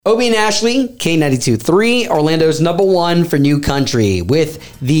Obie and Ashley, K92.3, Orlando's #1 for New Country.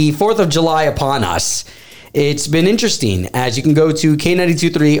 With the 4th of July upon us, it's been interesting, as you can go to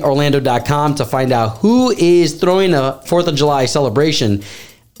K923Orlando.com to find out who is throwing a 4th of July celebration.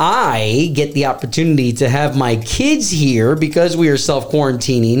 I get the opportunity to have my kids here because we are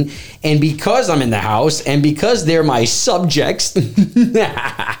self-quarantining, and because I'm in the house, and because they're my subjects.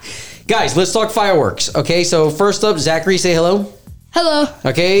 Guys, let's talk fireworks. Okay, so first up, Zachary, say hello. Hello.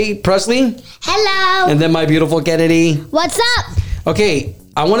 Okay, Presley. Hello. And then my beautiful Kennedy. What's up? Okay,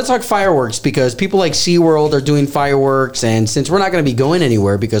 I want to talk fireworks because people like SeaWorld are doing fireworks, and since we're not going to be going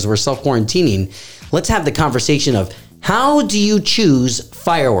anywhere because we're self-quarantining, let's have the conversation of how do you choose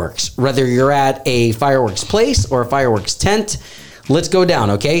fireworks, whether you're at a fireworks place or a fireworks tent. Let's go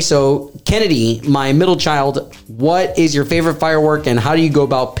down, okay? So, Kennedy, my middle child, what is your favorite firework, and how do you go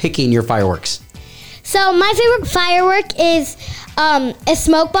about picking your fireworks? So my favorite firework is a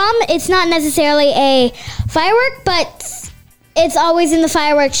smoke bomb. It's not necessarily a firework, but it's always in the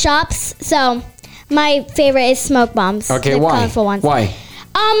fireworks shops. So my favorite is smoke bombs. Okay, the why? colorful ones. Why?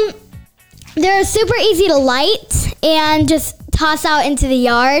 They're super easy to light and just toss out into the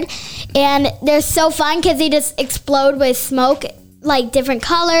yard. And they're so fun because they just explode with smoke, like different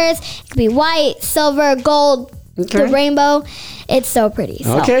colors. It could be white, silver, gold, the rainbow. It's so pretty.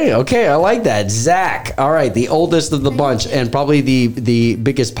 So. Okay, I like that. Zach, all right, the oldest of the bunch and probably the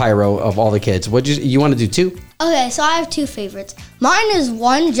biggest pyro of all the kids. What you want to do two? Okay, so I have two favorites. Mine is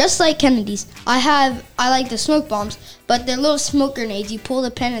one just like Kennedy's. I like the smoke bombs, but they're little smoke grenades. You pull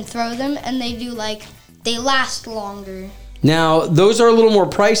the pin and throw them, and they last longer. Now, those are a little more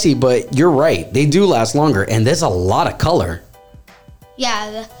pricey, but you're right. They do last longer, and there's a lot of color.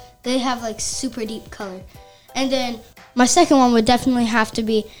 Yeah, they have like super deep color. And then my second one would definitely have to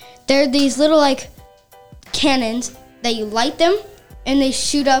be, they're these little like cannons that you light them and they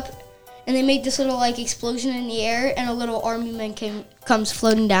shoot up and they make this little like explosion in the air, and a little army man comes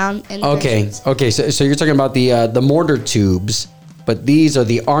floating down. And Okay, so you're talking about the mortar tubes, but these are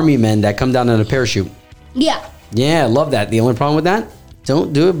the army men that come down in a parachute. Yeah. Yeah, love that. The only problem with that,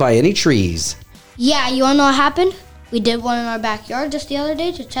 don't do it by any trees. Yeah, you want to know what happened? We did one in our backyard just the other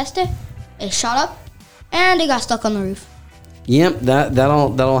day to test it. It shot up and it got stuck on the roof. Yep,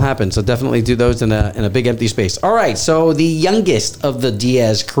 that'll happen. So definitely do those in a big empty space. All right, so the youngest of the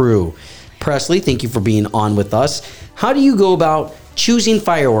Diaz crew, Presley, thank you for being on with us. How do you go about choosing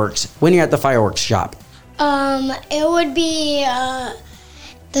fireworks when you're at the fireworks shop? It would be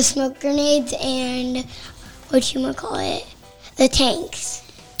the smoke grenades and the tanks.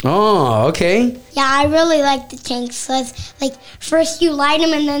 Oh, okay. Yeah, I really like the tanks. Cause, like, first you light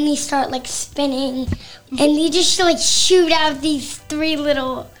them and then they start like spinning, and you just like shoot out these three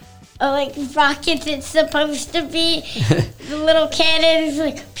little like rockets. It's supposed to be the little cannons,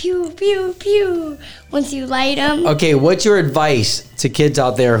 like pew pew pew. Once you light them. Okay, what's your advice to kids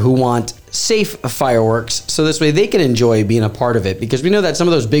out there who want safe fireworks so this way they can enjoy being a part of it? Because we know that some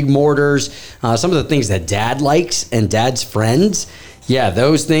of those big mortars, some of the things that Dad likes and Dad's friends. Yeah,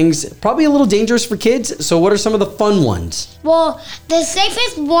 those things, probably a little dangerous for kids. So what are some of the fun ones? Well, the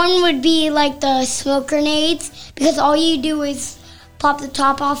safest one would be like the smoke grenades, because all you do is pop the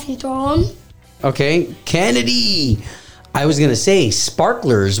top off and throw them. Okay, Kennedy. I was going to say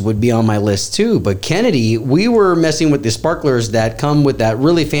sparklers would be on my list too, but Kennedy, we were messing with the sparklers that come with that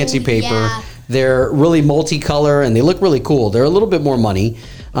really fancy paper. Yeah. They're really multicolor and they look really cool. They're a little bit more money.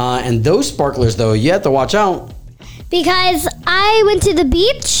 And those sparklers, though, you have to watch out. Because I went to the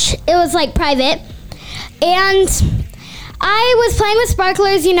beach, it was like private, and I was playing with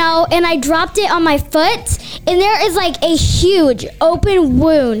sparklers, and I dropped it on my foot, and there is like a huge open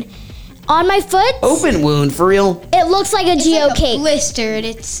wound on my foot. Open wound, for real? It looks like a geocake. Like blistered.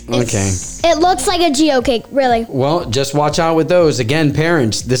 It's Okay. It looks like a geocake, really. Well, just watch out with those. Again,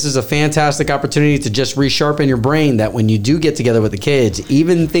 parents, this is a fantastic opportunity to just resharpen your brain that when you do get together with the kids,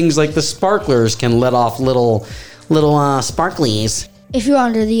 even things like the sparklers can let off little sparklies. If you're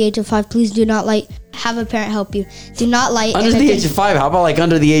under the age of 5, please do not light. Have a parent help you. Do not light. Under the age of 5, how about like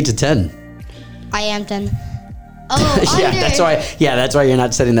under the age of 10? I am 10. Oh, Yeah, under. that's why you're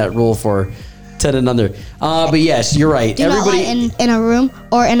not setting that rule for 10 and under. But yes, you're right. Do not light in a room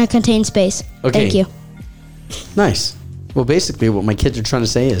or in a contained space. Okay. Thank you. Nice. Well, basically what my kids are trying to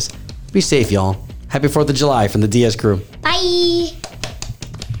say is be safe, y'all. Happy 4th of July from the Diaz crew. Bye.